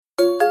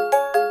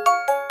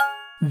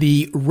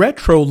The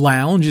Retro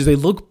Lounge is a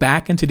look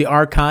back into the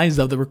archives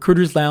of the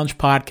Recruiters Lounge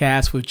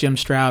podcast with Jim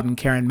Stroud and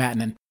Karen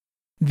Mattinen.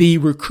 The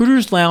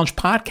Recruiters Lounge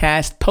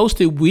podcast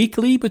posted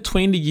weekly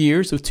between the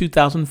years of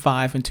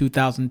 2005 and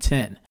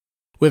 2010.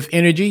 With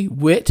energy,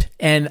 wit,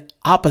 and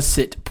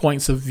opposite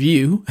points of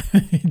view,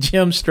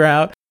 Jim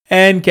Stroud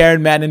and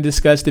Karen Mattinen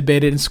discussed,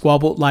 debated, and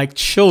squabbled like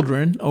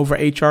children over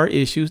HR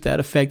issues that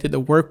affected the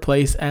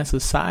workplace and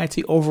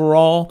society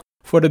overall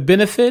for the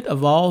benefit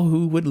of all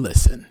who would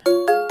listen.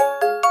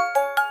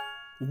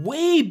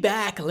 Way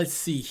back, let's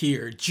see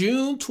here,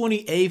 June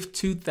 28th,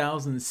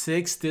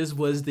 2006, this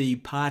was the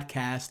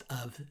podcast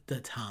of the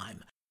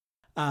time.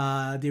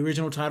 The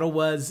original title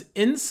was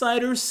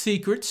Insider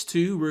Secrets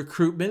to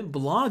Recruitment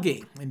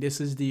Blogging, and this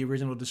is the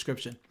original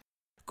description.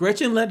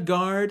 Gretchen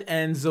Letgard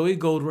and Zoe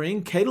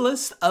Goldring,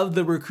 catalysts of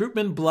the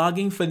recruitment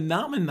blogging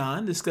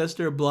phenomenon, discussed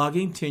their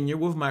blogging tenure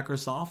with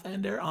Microsoft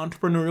and their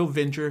entrepreneurial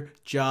venture,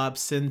 Job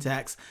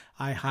Syntax.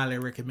 I highly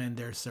recommend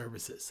their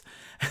services.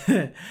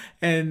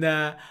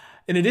 And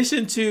in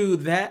addition to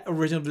that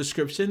original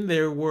description,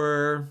 there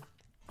were,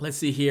 let's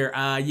see here,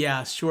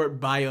 short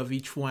bio of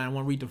each one. I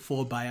won't read the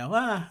full bio.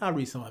 I'll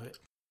read some of it.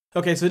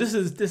 Okay, so this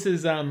is this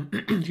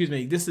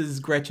is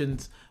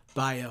Gretchen's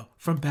bio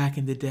from back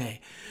in the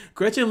day.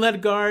 Gretchen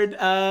Letgard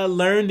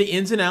learned the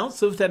ins and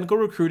outs of technical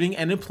recruiting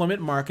and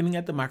employment marketing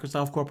at the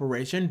Microsoft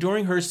Corporation.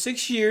 During her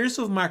 6 years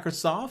with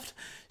Microsoft,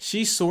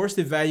 she sourced,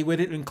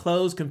 evaluated, and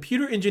closed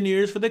computer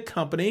engineers for the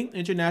company,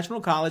 international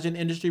college and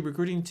industry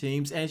recruiting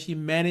teams, and she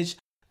managed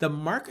the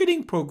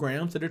marketing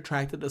programs that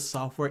attracted the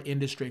software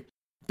industry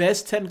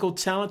best technical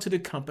talent to the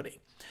company.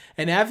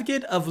 An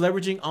advocate of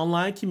leveraging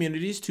online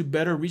communities to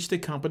better reach the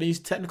company's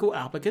technical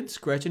applicants,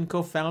 Gretchen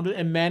co-founded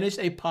and managed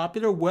a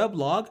popular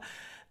weblog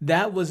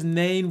that was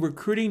named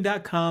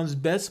Recruiting.com's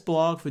best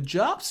blog for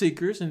job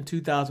seekers in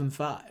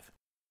 2005.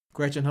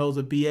 Gretchen holds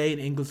a BA in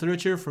English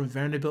Literature from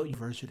Vanderbilt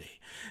University.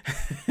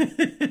 Look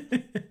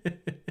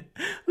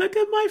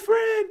at my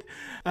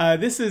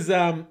friend. This is,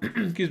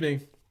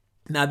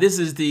 Now, this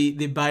is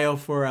the bio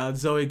for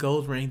Zoe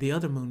Goldring, the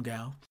other moon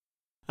gal.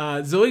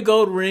 Zoe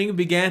Goldring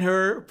began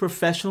her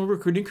professional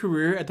recruiting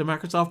career at the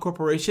Microsoft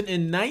Corporation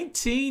in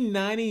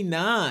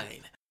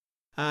 1999.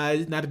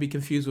 Not to be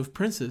confused with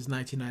Prince's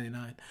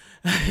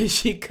 1999.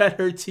 She cut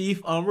her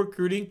teeth on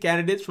recruiting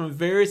candidates from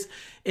various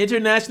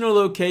international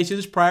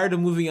locations prior to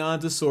moving on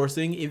to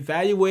sourcing,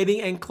 evaluating,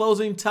 and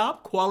closing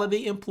top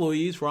quality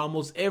employees for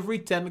almost every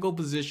technical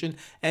position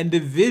and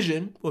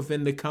division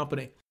within the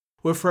company.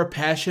 With her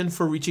passion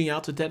for reaching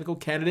out to technical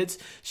candidates,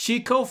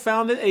 she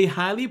co-founded a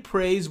highly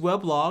praised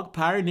weblog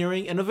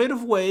pioneering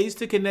innovative ways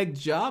to connect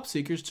job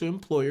seekers to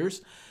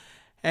employers,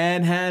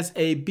 and has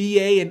a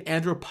BA in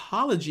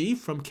anthropology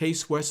from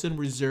Case Western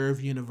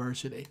Reserve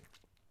University.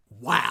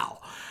 Wow.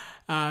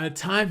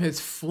 Time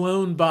has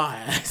flown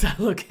by as I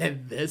look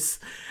at this.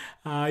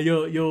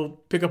 You'll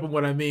pick up on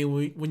what I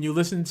mean when you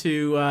listen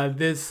to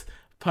this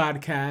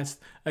podcast,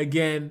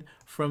 again,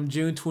 from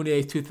June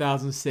 28,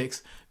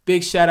 2006.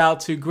 Big shout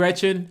out to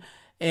Gretchen,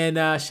 and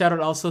shout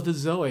out also to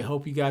Zoe.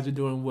 Hope you guys are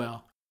doing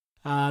well.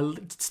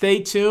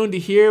 Stay tuned to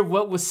hear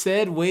what was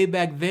said way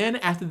back then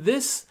after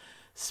this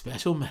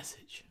special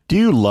message. Do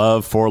you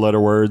love four-letter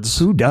words?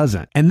 Who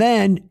doesn't? And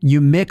then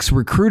you mix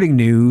recruiting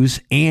news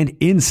and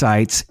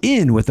insights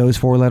in with those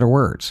four-letter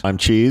words. I'm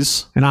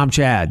Cheese. And I'm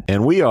Chad.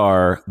 And we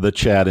are the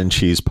Chad and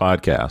Cheese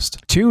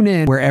Podcast. Tune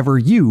in wherever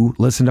you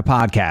listen to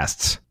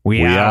podcasts.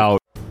 We out.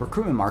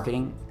 Recruitment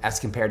marketing, as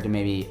compared to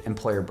maybe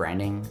employer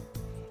branding,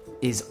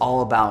 is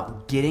all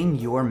about getting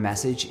your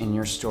message and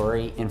your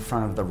story in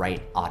front of the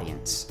right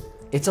audience.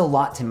 It's a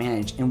lot to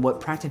manage, and what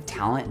Practive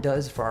Talent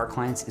does for our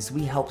clients is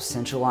we help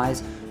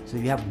centralize so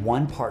you have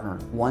one partner,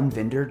 one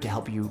vendor to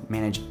help you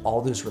manage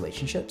all those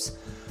relationships.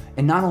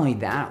 And not only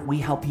that, we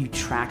help you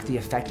track the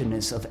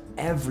effectiveness of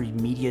every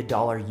media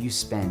dollar you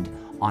spend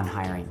on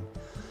hiring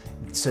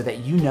so that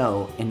you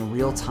know in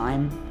real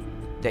time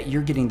that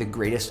you're getting the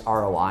greatest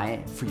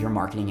ROI for your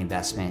marketing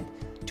investment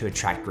to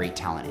attract great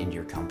talent into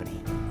your company.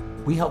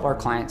 We help our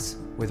clients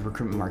with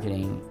recruitment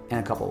marketing in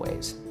a couple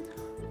ways.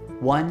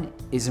 One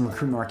is in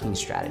recruitment marketing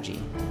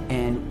strategy.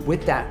 And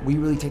with that, we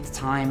really take the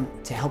time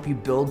to help you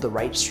build the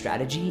right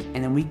strategy,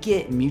 and then we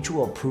get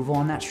mutual approval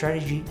on that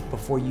strategy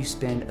before you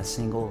spend a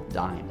single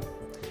dime.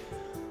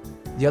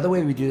 The other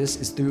way we do this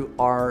is through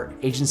our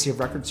agency of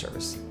record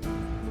service.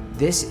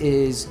 This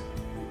is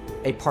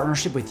a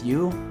partnership with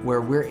you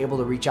where we're able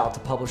to reach out to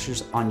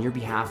publishers on your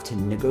behalf to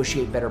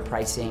negotiate better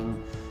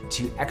pricing,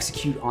 to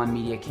execute on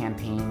media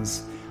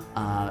campaigns,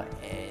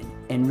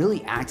 and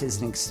really act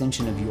as an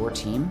extension of your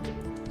team.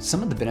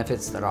 Some of the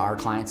benefits that our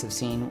clients have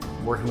seen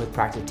working with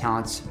Practive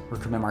Talent's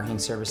recruitment marketing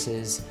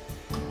services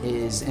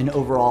is an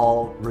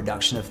overall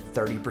reduction of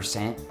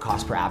 30%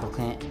 cost per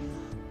applicant.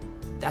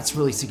 That's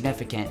really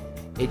significant.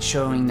 It's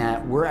showing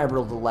that we're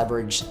able to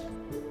leverage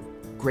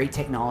great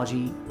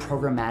technology,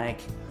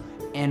 programmatic,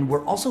 and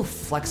we're also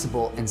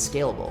flexible and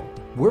scalable.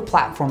 We're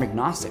platform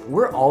agnostic.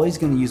 We're always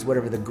going to use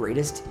whatever the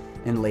greatest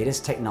and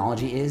latest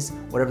technology is,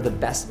 whatever the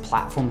best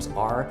platforms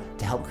are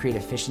to help create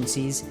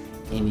efficiencies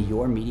in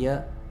your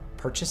media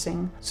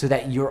purchasing so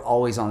that you're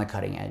always on the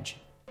cutting edge.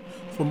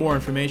 For more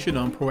information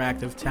on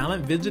Proactive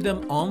Talent, visit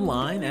them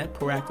online at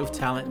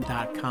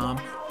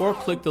proactivetalent.com or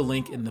click the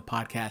link in the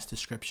podcast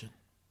description.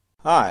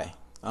 Hi,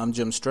 I'm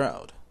Jim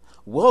Stroud.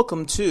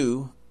 Welcome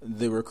to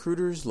the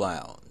Recruiters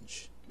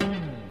Lounge.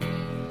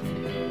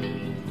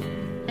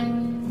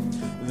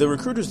 The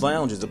Recruiters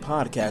Lounge is a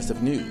podcast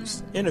of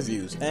news,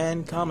 interviews,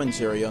 and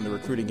commentary on the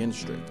recruiting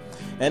industry,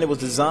 and it was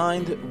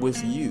designed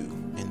with you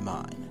in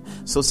mind.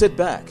 So sit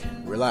back,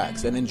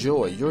 relax, and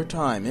enjoy your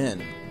time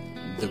in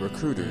the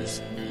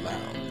Recruiters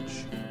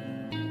Lounge.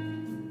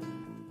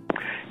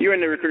 You're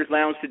in the Recruiters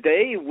Lounge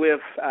today with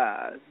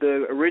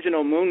the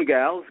original Moon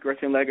Gals,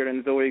 Gretchen Leggett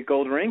and Zoe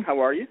Goldring. How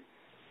are you?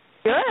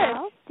 Good.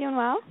 Well, doing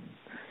well.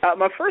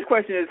 My first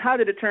question is, how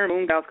did the term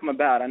Moon Gals come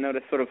about? I know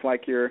that's sort of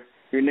like your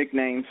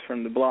nicknames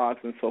from the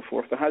blogs and so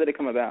forth, but how did it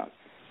come about?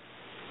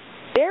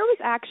 There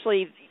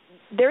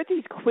were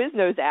these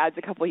Quiznos ads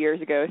a couple of years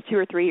ago, 2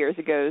 or 3 years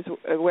ago,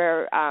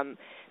 where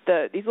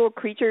these little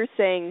creatures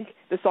sang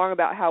the song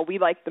about how we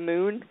like the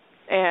moon,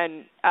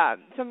 and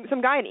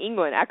some guy in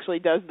England actually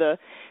does the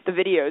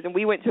videos, and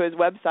we went to his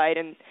website,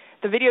 and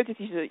the videos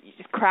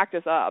just cracked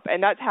us up,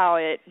 and that's how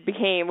it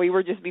became. We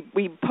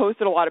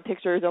posted a lot of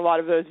pictures and a lot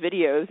of those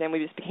videos, and we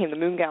just became the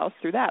Moon Gals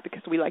through that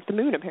because we like the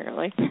moon,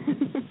 apparently.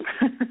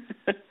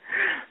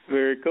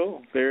 Very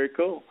cool. Very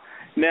cool.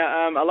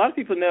 Now, a lot of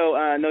people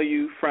know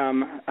you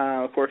from,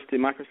 of course, the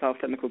Microsoft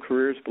Technical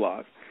Careers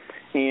blog.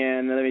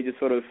 And let me just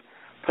sort of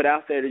put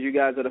out there that you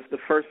guys are the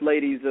first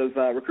ladies of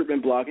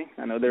recruitment blogging.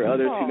 I know there are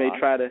others who may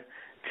try to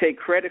take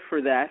credit for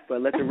that,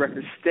 but let the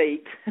record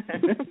state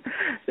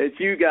that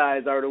you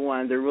guys are the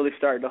ones that really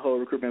started the whole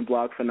recruitment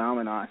blog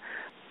phenomenon.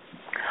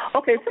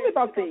 Okay, tell me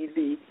about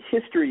the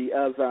history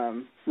of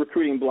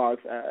recruiting blogs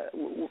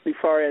as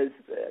far as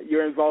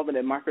your involvement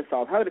at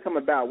Microsoft. How did it come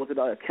about? Was it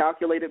a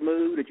calculated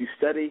move? Did you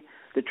study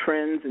the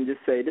trends and just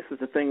say this is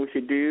the thing we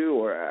should do,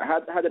 or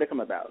how did it come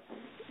about?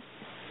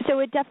 So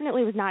it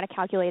definitely was not a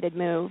calculated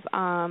move.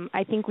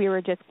 I think we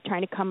were just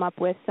trying to come up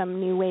with some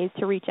new ways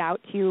to reach out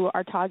to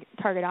our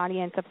target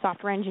audience of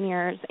software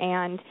engineers,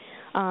 and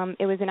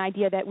it was an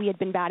idea that we had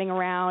been batting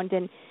around,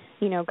 and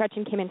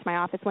Gretchen came into my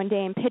office one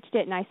day and pitched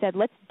it, and I said,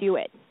 let's do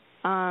it.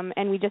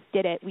 And we just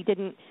did it. We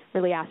didn't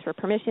really ask for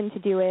permission to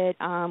do it.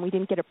 We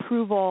didn't get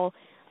approval,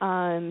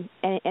 and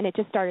it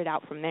just started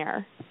out from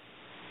there.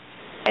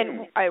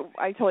 And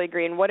I totally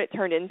agree. And what it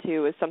turned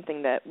into is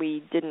something that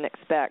we didn't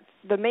expect.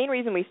 The main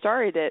reason we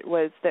started it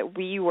was that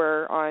we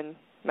were on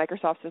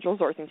Microsoft's central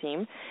sourcing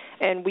team,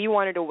 and we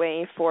wanted a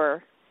way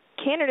for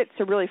candidates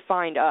to really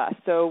find us.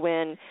 So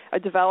when a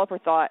developer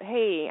thought,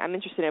 hey, I'm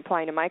interested in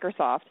applying to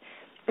Microsoft,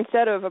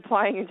 instead of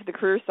applying into the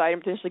career site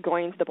and potentially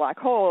going into the black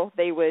hole,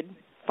 they would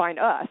find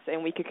us,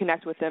 and we could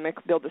connect with them and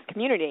build this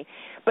community.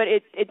 But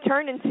it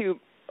turned into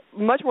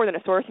much more than a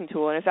sourcing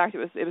tool, and in fact, it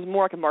was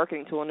more like a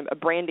marketing tool and a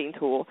branding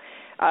tool.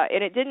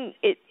 And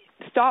it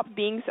stopped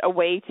being a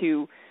way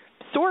to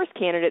source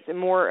candidates and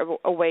more of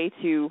a way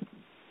to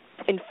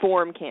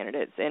inform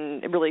candidates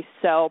and really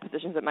sell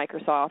positions at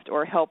Microsoft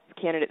or help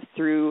candidates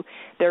through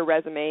their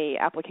resume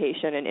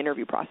application and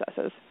interview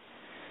processes.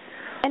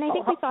 And I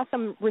think we saw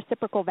some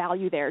reciprocal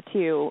value there,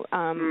 too.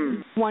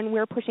 One,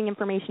 we're pushing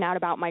information out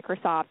about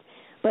Microsoft,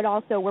 but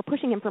also we're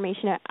pushing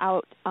information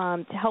out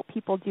to help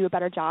people do a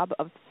better job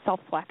of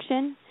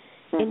self-selection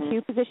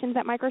into positions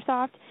at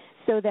Microsoft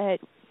so that,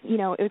 it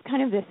was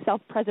kind of this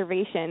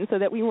self-preservation so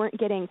that we weren't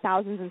getting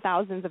thousands and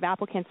thousands of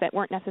applicants that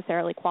weren't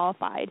necessarily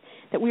qualified,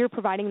 that we were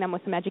providing them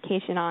with some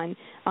education on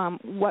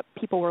what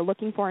people were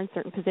looking for in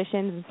certain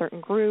positions and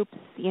certain groups,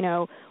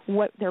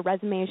 what their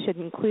resumes should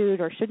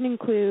include or shouldn't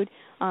include.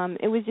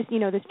 It was just,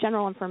 this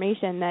general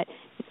information that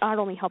not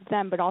only helped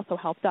them but also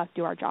helped us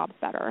do our jobs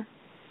better.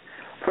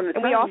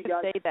 And we often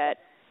say that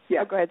 –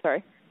 yeah. Oh, go ahead,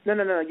 sorry. No,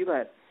 you go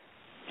ahead.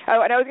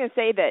 Oh, and I was going to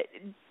say that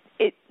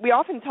we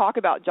often talk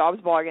about jobs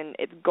blog and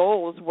its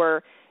goals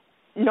were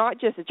not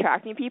just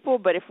attracting people,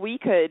 but if we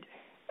could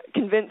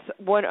convince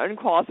one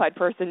unqualified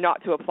person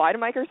not to apply to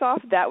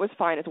Microsoft, that was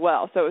fine as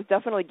well. So it was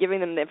definitely giving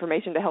them the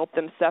information to help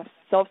them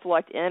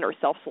self-select in or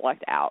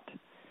self-select out.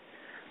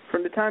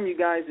 From the time you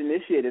guys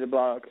initiated the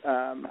blog,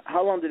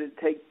 how long did it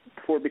take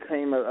before it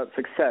became a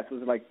success?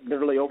 Was it like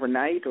literally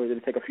overnight, or did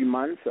it take a few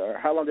months, or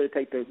how long did it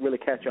take to really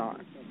catch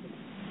on?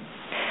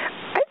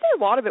 I'd say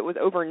a lot of it was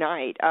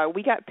overnight.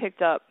 We got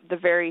picked up the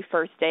very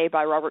first day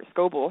by Robert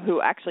Scoble,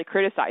 who actually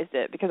criticized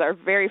it because our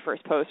very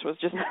first post was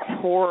just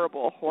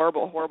horrible. What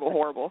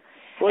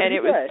did he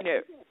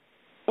say?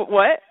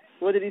 What?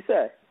 What did he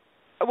say?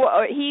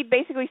 Well, he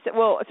basically said,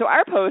 so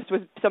our post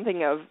was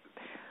something of,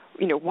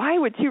 why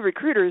would two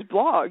recruiters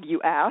blog,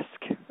 you ask?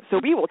 So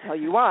we will tell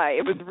you why.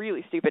 It was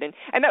really stupid.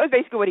 And that was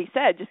basically what he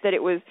said, just that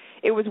it was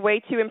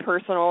way too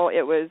impersonal.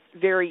 It was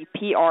very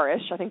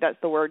PR-ish. I think that's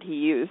the word he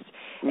used.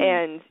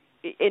 And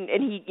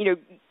he,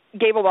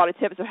 gave a lot of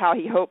tips of how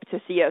he hoped to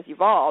see us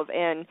evolve.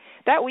 And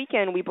that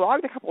weekend, we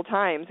blogged a couple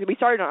times. We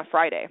started on a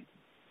Friday.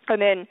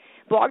 And then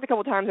blogged a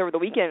couple times over the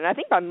weekend. And I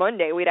think by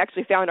Monday, we'd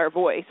actually found our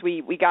voice.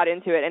 We got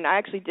into it. And I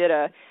actually did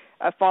a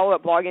a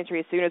follow-up blog entry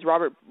as soon as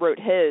Robert wrote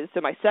his.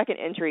 So my second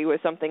entry was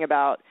something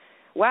about,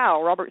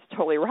 wow, Robert's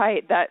totally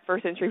right. That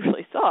first entry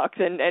really sucked,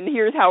 and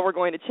here's how we're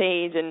going to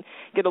change and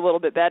get a little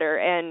bit better.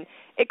 And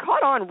it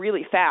caught on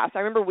really fast. I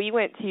remember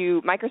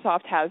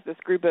Microsoft has this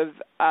group of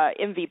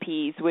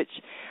MVPs, which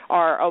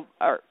are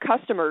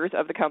customers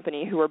of the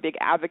company who are big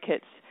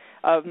advocates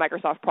of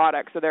Microsoft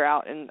products. So they're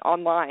out and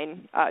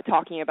online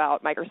talking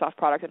about Microsoft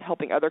products and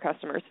helping other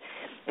customers.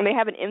 And they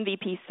have an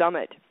MVP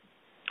summit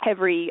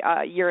every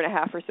year and a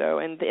half or so.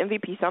 And the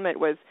MVP summit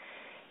was,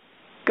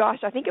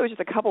 I think it was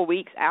just a couple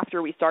weeks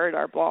after we started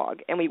our blog.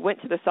 And we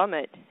went to the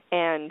summit,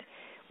 and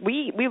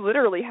we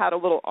literally had a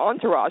little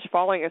entourage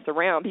following us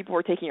around. People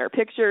were taking our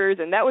pictures,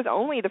 and that was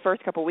only the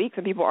first couple weeks,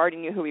 and people already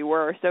knew who we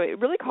were. So it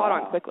really caught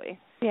on quickly.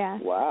 Yeah.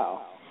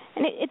 Wow.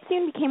 And it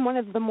soon became one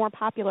of the more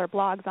popular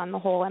blogs on the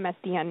whole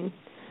MSDN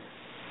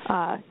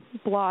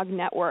blog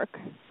network,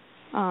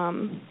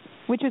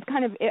 which was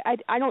kind of,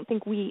 I don't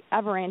think we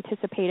ever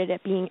anticipated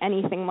it being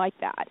anything like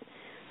that.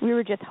 We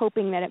were just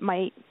hoping that it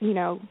might,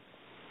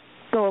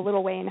 go a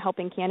little way in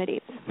helping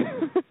candidates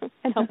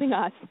and helping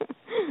us.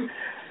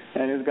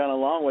 And it's gone a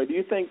long way. Do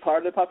you think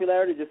part of the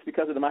popularity just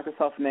because of the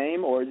Microsoft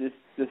name, or just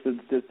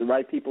the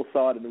right people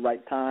saw it at the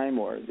right time,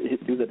 or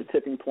it was at the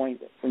tipping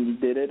point when you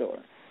did it, or?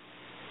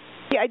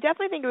 Yeah, I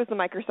definitely think it was the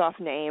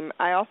Microsoft name.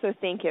 I also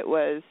think it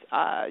was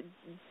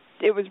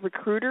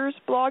recruiters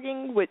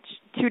blogging, which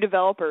to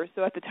developers.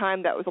 So at the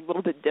time, that was a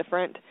little bit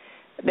different.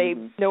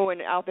 No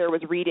one out there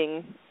was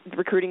reading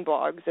recruiting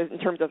blogs in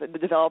terms of the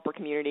developer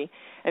community,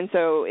 and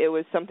so it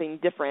was something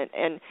different.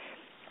 And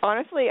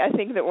honestly, I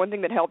think that one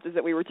thing that helped is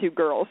that we were two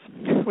girls.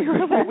 We were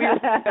girls, and we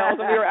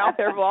were out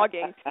there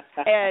blogging,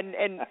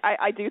 and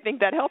I do think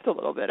that helped a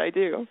little bit. I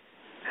do.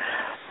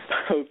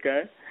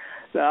 Okay.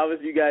 So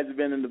obviously you guys have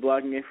been in the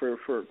blogging game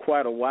for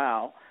quite a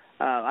while.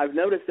 I've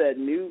noticed that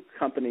new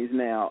companies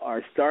now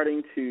are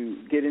starting to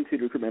get into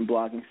the recruitment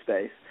blogging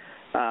space.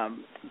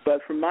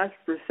 But from my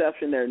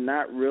perception, they're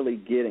not really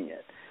getting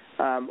it.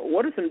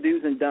 What are some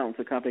do's and don'ts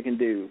a company can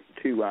do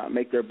to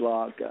make their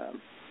blog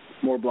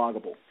more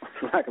bloggable,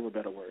 for lack of a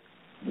better word?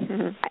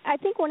 I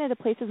think one of the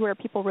places where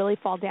people really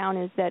fall down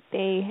is that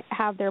they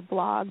have their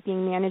blog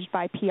being managed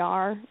by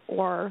PR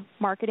or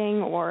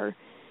marketing or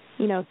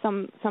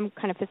some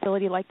kind of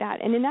facility like that.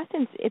 And in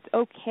essence, it's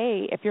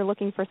okay if you're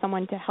looking for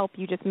someone to help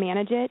you just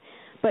manage it,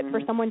 but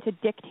for someone to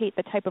dictate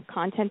the type of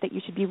content that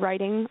you should be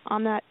writing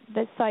on that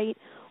site,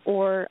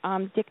 or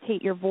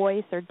dictate your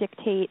voice, or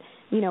dictate,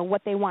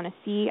 what they want to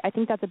see, I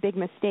think that's a big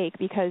mistake,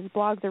 because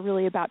blogs are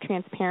really about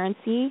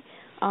transparency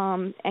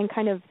and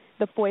kind of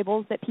the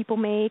foibles that people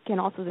make and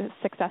also the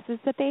successes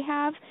that they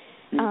have.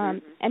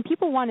 And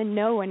people want to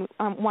know and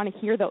want to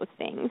hear those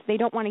things. They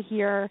don't want to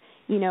hear,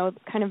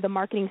 kind of the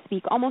marketing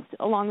speak, almost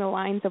along the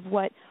lines of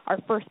what our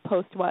first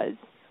post was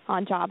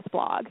on Jobs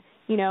blog.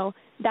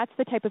 That's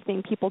the type of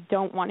thing people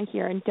don't want to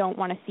hear and don't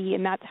want to see,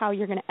 and that's how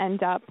you're going to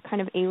end up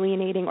kind of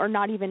alienating or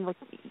not even,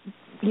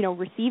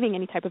 receiving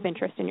any type of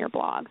interest in your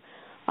blog.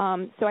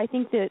 So I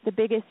think the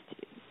biggest,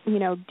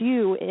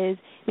 do is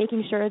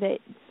making sure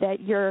that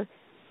your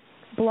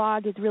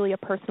blog is really a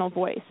personal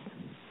voice.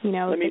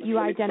 That you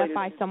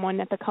identify someone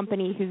at the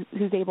company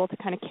who's able to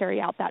kind of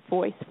carry out that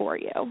voice for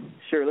you.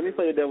 Sure. Let me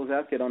play the devil's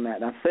advocate on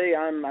that. Now, say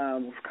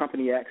I'm with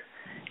Company X,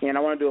 and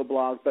I want to do a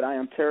blog, but I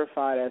am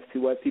terrified as to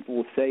what people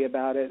will say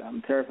about it.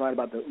 I'm terrified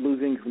about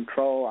losing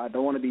control. I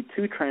don't want to be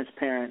too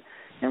transparent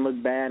and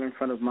look bad in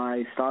front of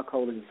my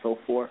stockholders and so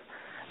forth.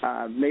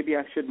 Maybe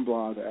I shouldn't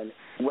blog.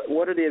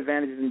 What are the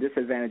advantages and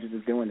disadvantages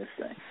of doing this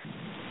thing?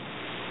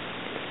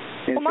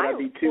 And should I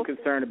be too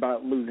concerned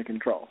about losing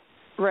control?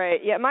 Right.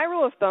 Yeah. My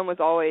rule of thumb was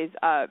always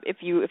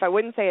if I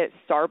wouldn't say it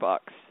at Starbucks,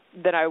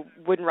 then I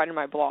wouldn't write in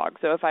my blog.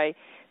 So if I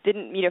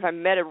didn't, if I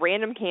met a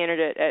random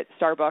candidate at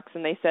Starbucks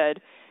and they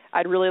said,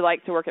 I'd really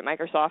like to work at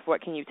Microsoft,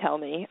 what can you tell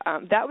me?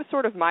 That was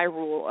sort of my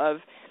rule of,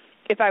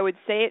 if I would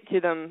say it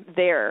to them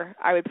there,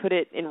 I would put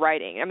it in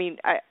writing. I mean,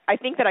 I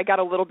think that I got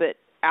a little bit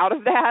out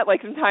of that.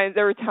 Like sometimes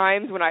there were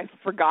times when I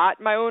forgot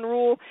my own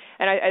rule,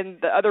 and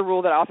the other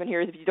rule that I often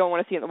hear is if you don't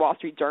want to see it in the Wall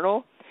Street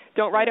Journal,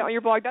 don't write it on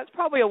your blog. That's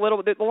probably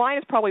the line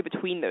is probably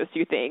between those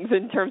two things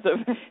in terms of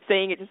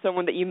saying it to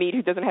someone that you meet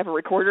who doesn't have a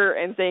recorder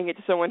and saying it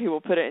to someone who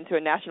will put it into a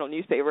national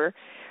newspaper.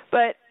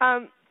 But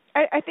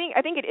I think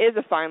it is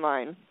a fine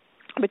line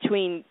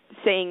between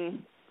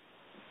saying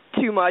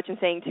too much and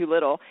saying too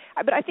little.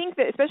 But I think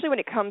that especially when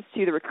it comes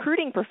to the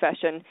recruiting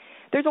profession,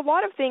 there's a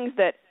lot of things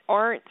that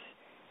aren't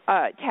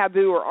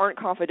taboo or aren't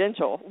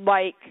confidential,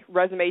 like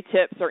resume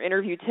tips or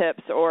interview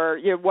tips or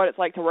what it's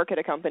like to work at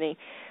a company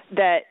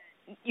that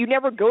you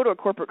never go to a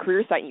corporate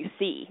career site and you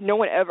see. No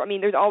one ever,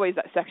 there's always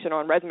that section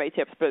on resume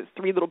tips, but it's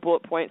 3 little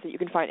bullet points that you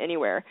can find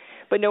anywhere.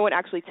 But no one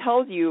actually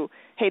tells you,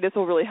 hey, this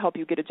will really help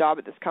you get a job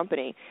at this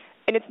company.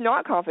 And it's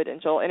not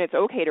confidential, and it's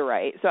okay to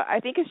write. So I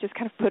think it's just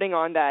kind of putting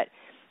on that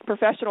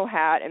professional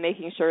hat and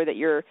making sure that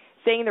you're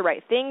saying the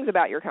right things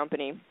about your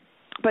company,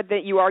 but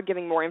that you are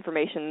giving more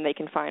information than they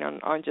can find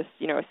on just,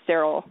 a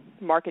sterile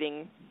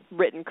marketing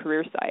written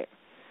career site.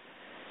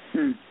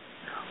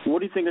 What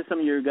do you think of some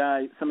of your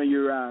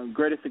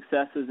greatest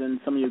successes and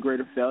some of your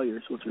greater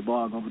failures with your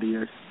blog over the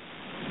years?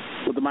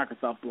 With the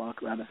Microsoft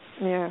blog, rather.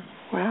 Yeah.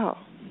 Wow.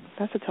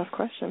 That's a tough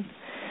question.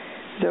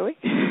 Zoe?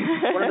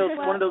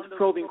 one of those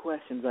probing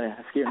questions I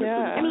ask here.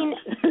 Yeah. I mean,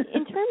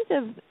 in terms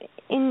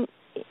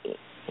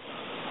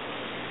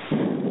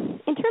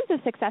of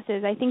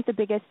successes, I think the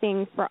biggest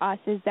thing for us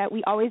is that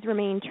we always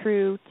remain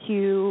true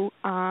to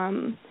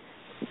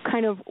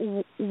kind of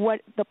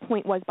what the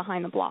point was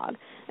behind the blog.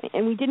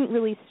 And we didn't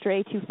really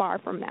stray too far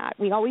from that.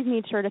 We always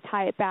made sure to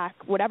tie it back.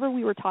 Whatever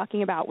we were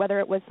talking about, whether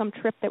it was some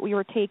trip that we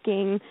were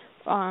taking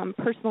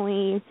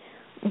personally,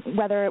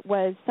 whether it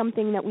was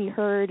something that we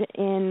heard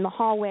in the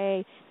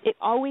hallway, it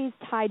always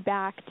tied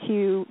back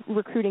to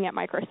recruiting at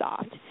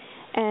Microsoft.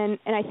 And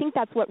I think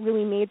that's what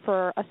really made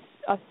for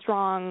a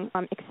strong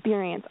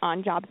experience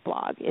on Jobs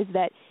blog, is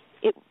that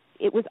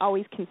it was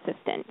always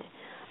consistent.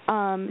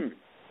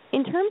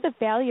 In terms of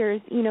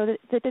failures,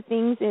 the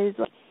things is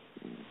like,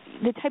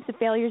 the types of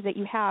failures that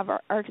you have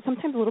are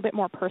sometimes a little bit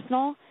more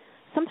personal.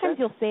 Sometimes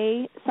you'll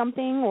say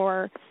something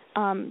or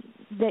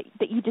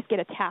that you just get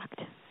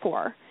attacked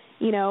for,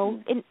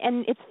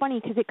 and it's funny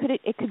because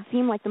it could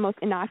seem like the most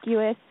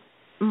innocuous,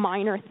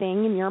 minor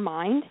thing in your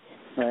mind,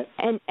 right?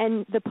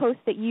 And the post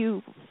that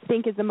you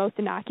think is the most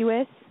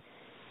innocuous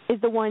is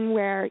the one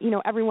where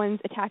everyone's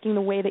attacking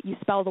the way that you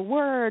spell the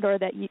word, or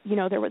that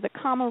there was a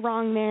comma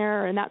wrong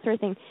there, and that sort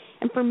of thing.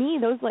 And for me,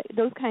 those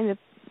kind of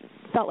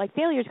felt like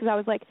failures, because I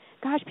was like,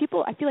 gosh, I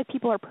feel like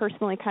people are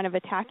personally kind of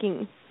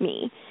attacking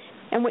me.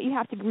 And what you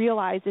have to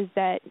realize is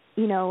that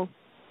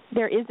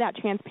there is that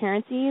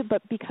transparency,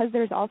 but because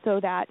there's also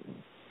that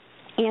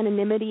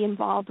anonymity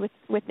involved with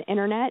the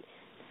internet,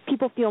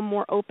 people feel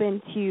more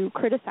open to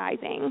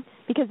criticizing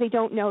because they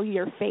don't know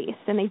your face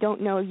and they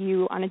don't know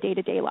you on a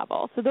day-to-day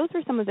level. So those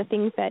are some of the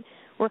things that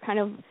were kind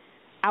of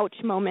ouch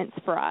moments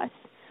for us.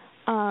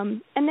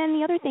 And then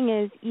the other thing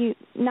is,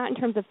 not in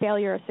terms of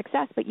failure or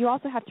success, but you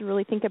also have to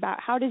really think about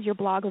how does your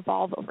blog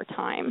evolve over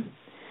time.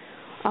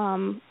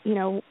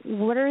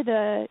 What are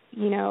the,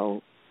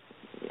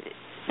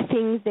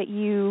 things that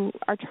you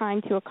are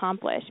trying to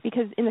accomplish?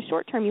 Because in the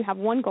short term, you have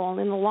one goal,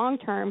 and in the long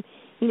term,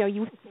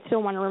 you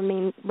still want to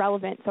remain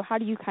relevant. So how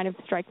do you kind of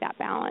strike that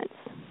balance?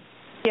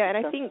 Yeah,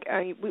 and I think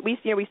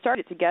we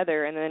started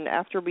together, and then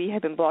after we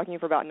had been blogging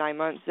for about 9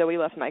 months, Zoe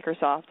left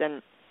Microsoft,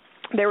 and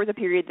there was a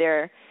period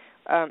there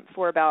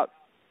for about,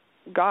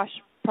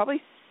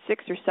 probably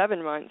 6 or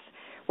 7 months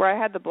where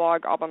I had the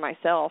blog all by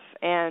myself,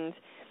 and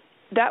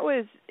it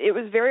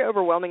was very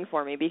overwhelming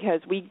for me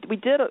because we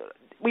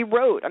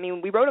wrote on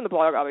the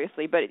blog,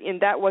 obviously, but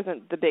that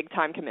wasn't the big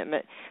time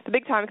commitment. The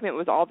big time commitment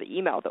was all the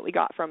email that we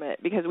got from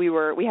it, because we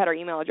had our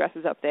email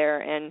addresses up there,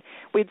 and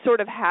we'd sort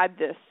of had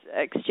this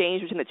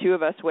exchange between the two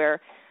of us where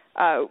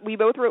we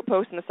both wrote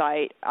posts on the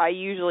site. I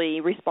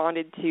usually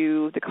responded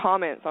to the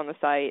comments on the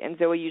site, and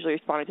Zoe usually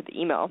responded to the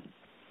email.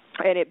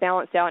 And it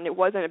balanced out, and it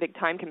wasn't a big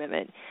time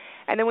commitment.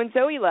 And then when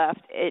Zoe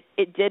left,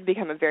 it did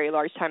become a very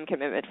large time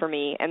commitment for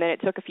me. And then it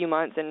took a few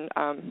months, and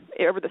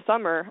over the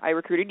summer, I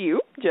recruited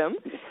you, Jim,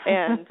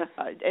 and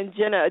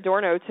Jenna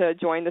Adorno to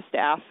join the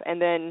staff.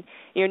 And then,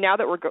 now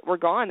that we're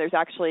gone, there's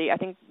actually, I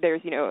think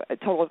there's, a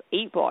total of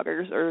 8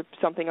 bloggers or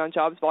something on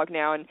Jobs blog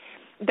now. And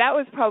that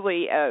was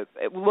probably,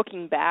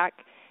 looking back,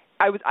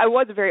 I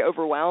was very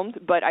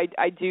overwhelmed, but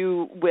I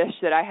do wish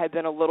that I had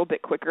been a little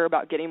bit quicker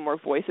about getting more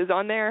voices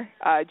on there,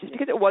 just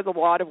because it was a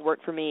lot of work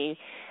for me,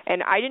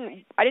 and I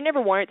didn't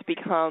ever want it to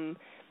become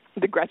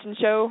the Gretchen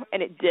show,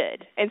 and it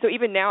did. And so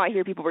even now I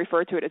hear people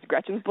refer to it as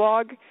Gretchen's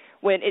blog,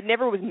 when it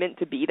never was meant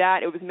to be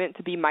that. It was meant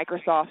to be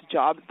Microsoft's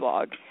Jobs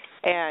blog.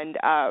 And,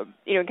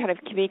 kind of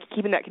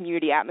keeping that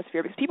community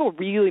atmosphere, because people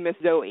really miss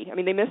Zoe. I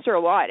mean, they missed her a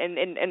lot, and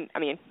I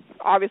mean,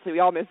 obviously we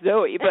all miss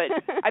Zoe,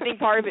 but I think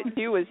part of it,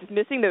 too, was just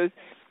missing those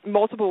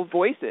multiple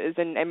voices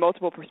and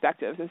multiple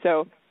perspectives. And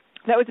so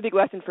that was a big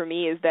lesson for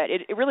me, is that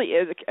it really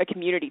is a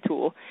community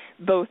tool,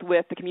 both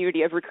with the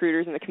community of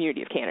recruiters and the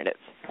community of candidates.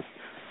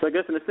 So I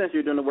guess in a sense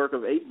you're doing the work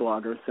of 8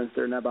 bloggers, since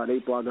there are now about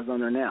 8 bloggers on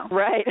there now.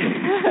 Right.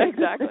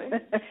 Exactly.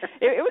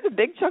 It was a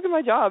big chunk of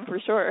my job, for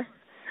sure.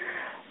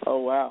 Oh,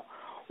 wow.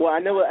 Well, I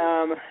know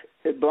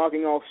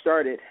blogging all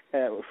started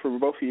for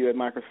both of you at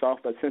Microsoft,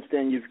 but since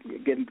then you've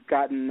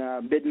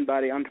gotten bitten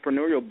by the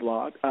entrepreneurial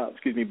bug, as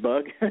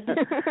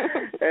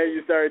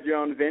you started your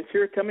own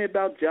venture. Tell me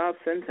about Job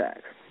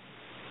Syntax.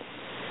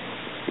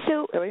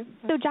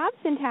 So Job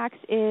Syntax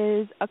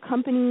is a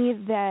company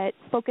that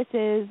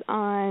focuses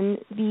on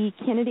the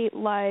candidate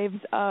lives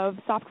of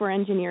software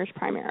engineers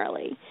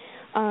primarily.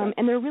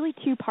 And there are really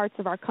 2 parts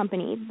of our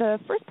company. The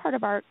first part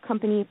of our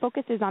company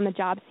focuses on the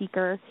job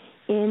seeker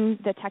in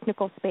the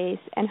technical space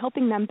and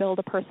helping them build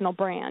a personal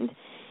brand.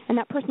 And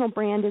that personal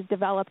brand is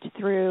developed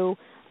through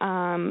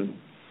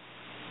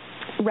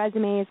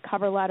resumes,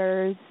 cover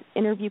letters,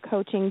 interview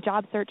coaching,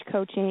 job search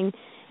coaching,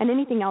 and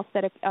anything else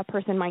that a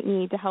person might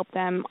need to help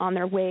them on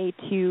their way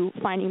to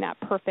finding that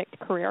perfect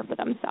career for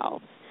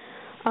themselves.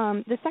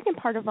 The second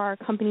part of our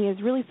company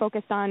is really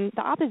focused on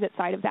the opposite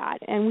side of that,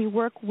 and we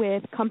work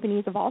with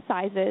companies of all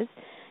sizes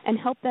and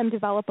help them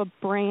develop a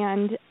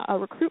brand, a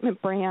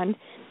recruitment brand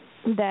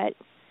that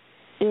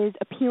is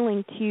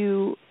appealing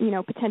to,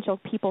 potential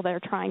people that are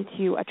trying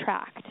to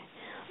attract.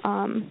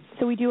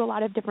 So we do a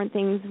lot of different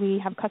things. We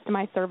have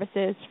customized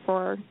services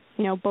for,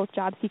 both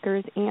job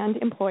seekers and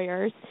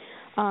employers.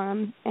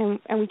 And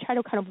we try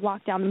to kind of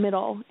walk down the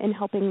middle in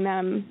helping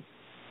them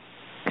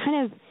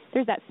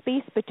there's that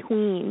space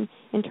between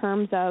in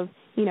terms of,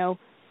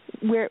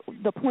 where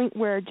the point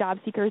where job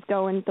seekers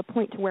go and the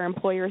point to where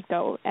employers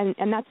go. And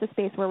that's the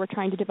space where we're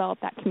trying to develop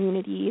that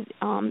community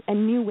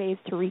and new ways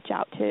to reach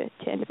out to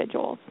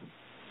individuals.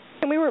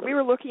 And we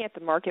were looking at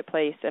the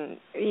marketplace, and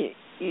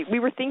we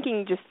were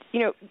thinking just,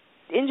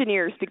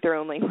 engineers speak their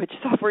own language.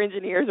 Software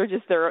engineers are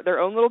just their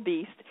own little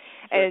beast.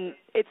 And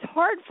it's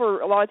hard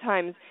for a lot of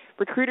times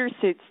recruiters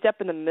to step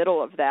in the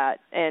middle of that.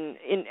 And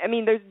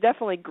there's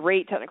definitely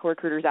great technical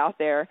recruiters out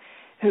there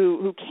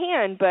who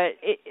can, but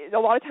a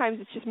lot of times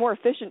it's just more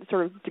efficient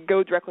sort of to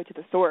go directly to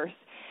the source.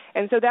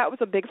 And so that was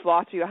a big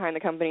philosophy behind the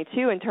company,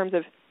 too, in terms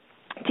of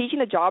teaching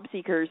the job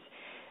seekers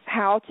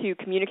how to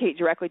communicate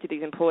directly to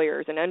these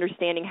employers and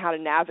understanding how to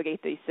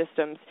navigate these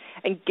systems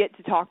and get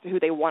to talk to who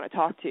they want to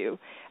talk to.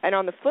 And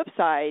on the flip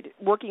side,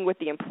 working with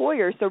the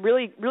employers, so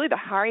really the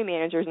hiring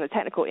managers and the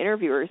technical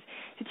interviewers,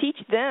 to teach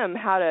them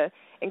how to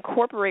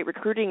incorporate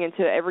recruiting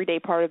into everyday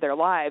part of their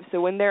lives.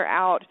 So when they're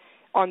out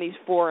on these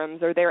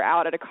forums or they're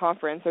out at a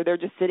conference or they're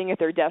just sitting at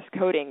their desk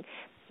coding,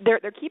 they're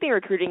keeping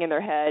recruiting in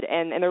their head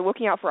and they're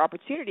looking out for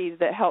opportunities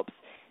that helps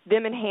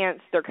them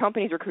enhance their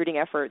company's recruiting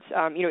efforts,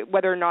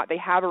 whether or not they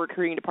have a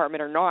recruiting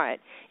department or not.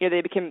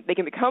 They can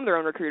become their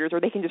own recruiters,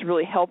 or they can just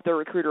really help their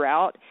recruiter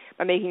out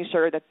by making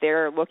sure that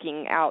they're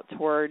looking out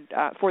toward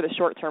for the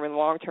short-term and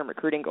long-term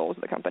recruiting goals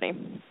of the company.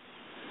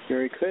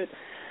 Very good.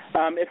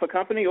 If a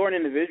company or an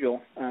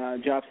individual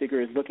job seeker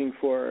is looking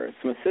for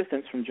some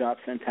assistance from Job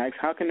Syntax,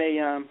 how can they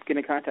get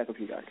in contact with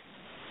you guys?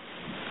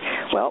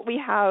 Well, we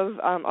have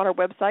on our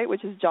website,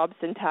 which is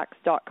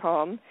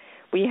jobsyntax.com,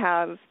 we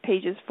have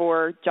pages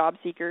for job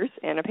seekers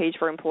and a page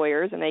for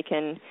employers, and they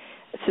can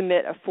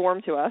submit a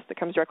form to us that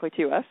comes directly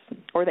to us,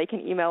 or they can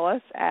email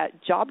us at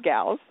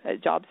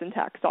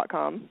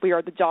jobgals@jobsyntax.com. We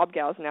are the Job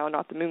Gals now,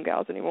 not the Moon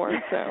Gals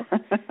anymore, so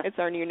it's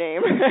our new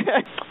name.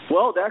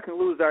 Well, that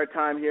concludes our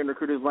time here in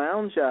Recruiters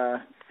Lounge.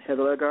 Heather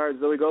Legard,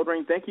 Zoe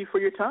Goldring, thank you for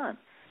your time.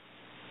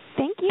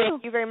 Thank you.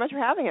 Thank you very much for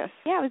having us.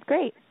 Yeah, it was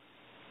great.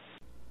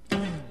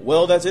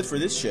 Well, that's it for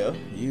this show.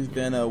 You've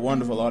been a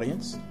wonderful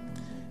audience.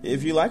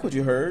 If you like what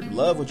you heard,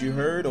 love what you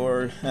heard,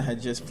 or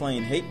just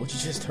plain hate what you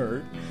just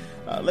heard,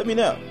 let me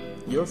know.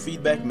 Your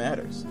feedback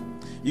matters.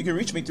 You can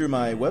reach me through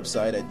my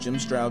website at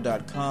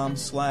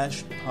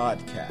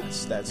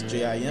jimstroud.com/podcast. That's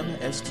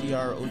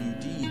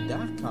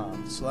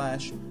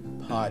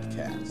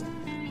JIMSTROUD.com/podcast.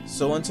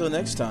 So until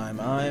next time,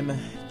 I'm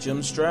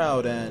Jim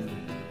Stroud, and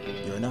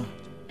you're not.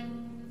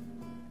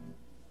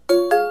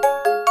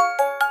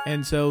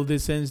 And so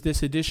this ends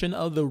this edition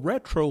of the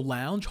Retro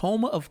Lounge,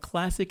 home of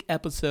classic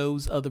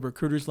episodes of the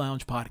Recruiters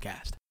Lounge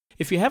podcast.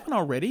 If you haven't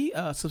already,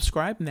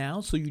 subscribe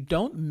now so you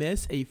don't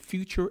miss a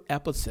future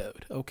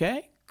episode.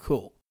 Okay?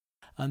 Cool.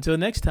 Until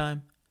next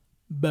time,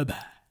 bye-bye.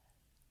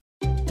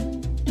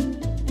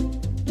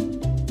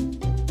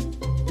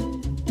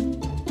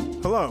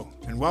 Hello,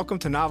 and welcome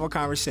to Novel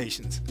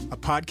Conversations, a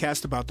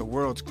podcast about the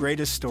world's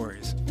greatest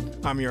stories.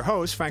 I'm your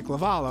host, Frank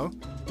Lavallo,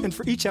 and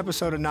for each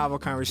episode of Novel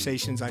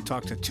Conversations, I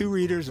talk to two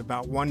readers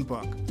about one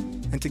book.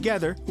 And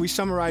together, we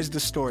summarize the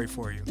story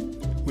for you.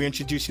 We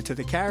introduce you to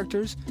the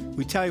characters,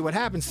 we tell you what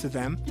happens to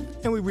them,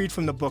 and we read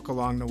from the book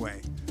along the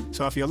way.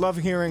 So if you love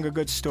hearing a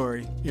good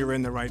story, you're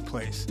in the right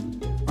place.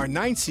 Our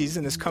 9th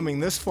season is coming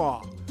this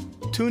fall.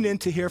 Tune in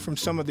to hear from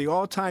some of the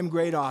all-time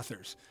great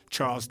authors,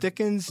 Charles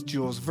Dickens,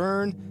 Jules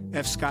Verne,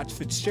 F. Scott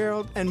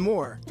Fitzgerald, and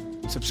more.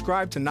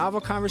 Subscribe to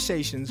Novel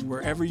Conversations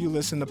wherever you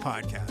listen to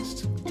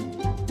podcasts.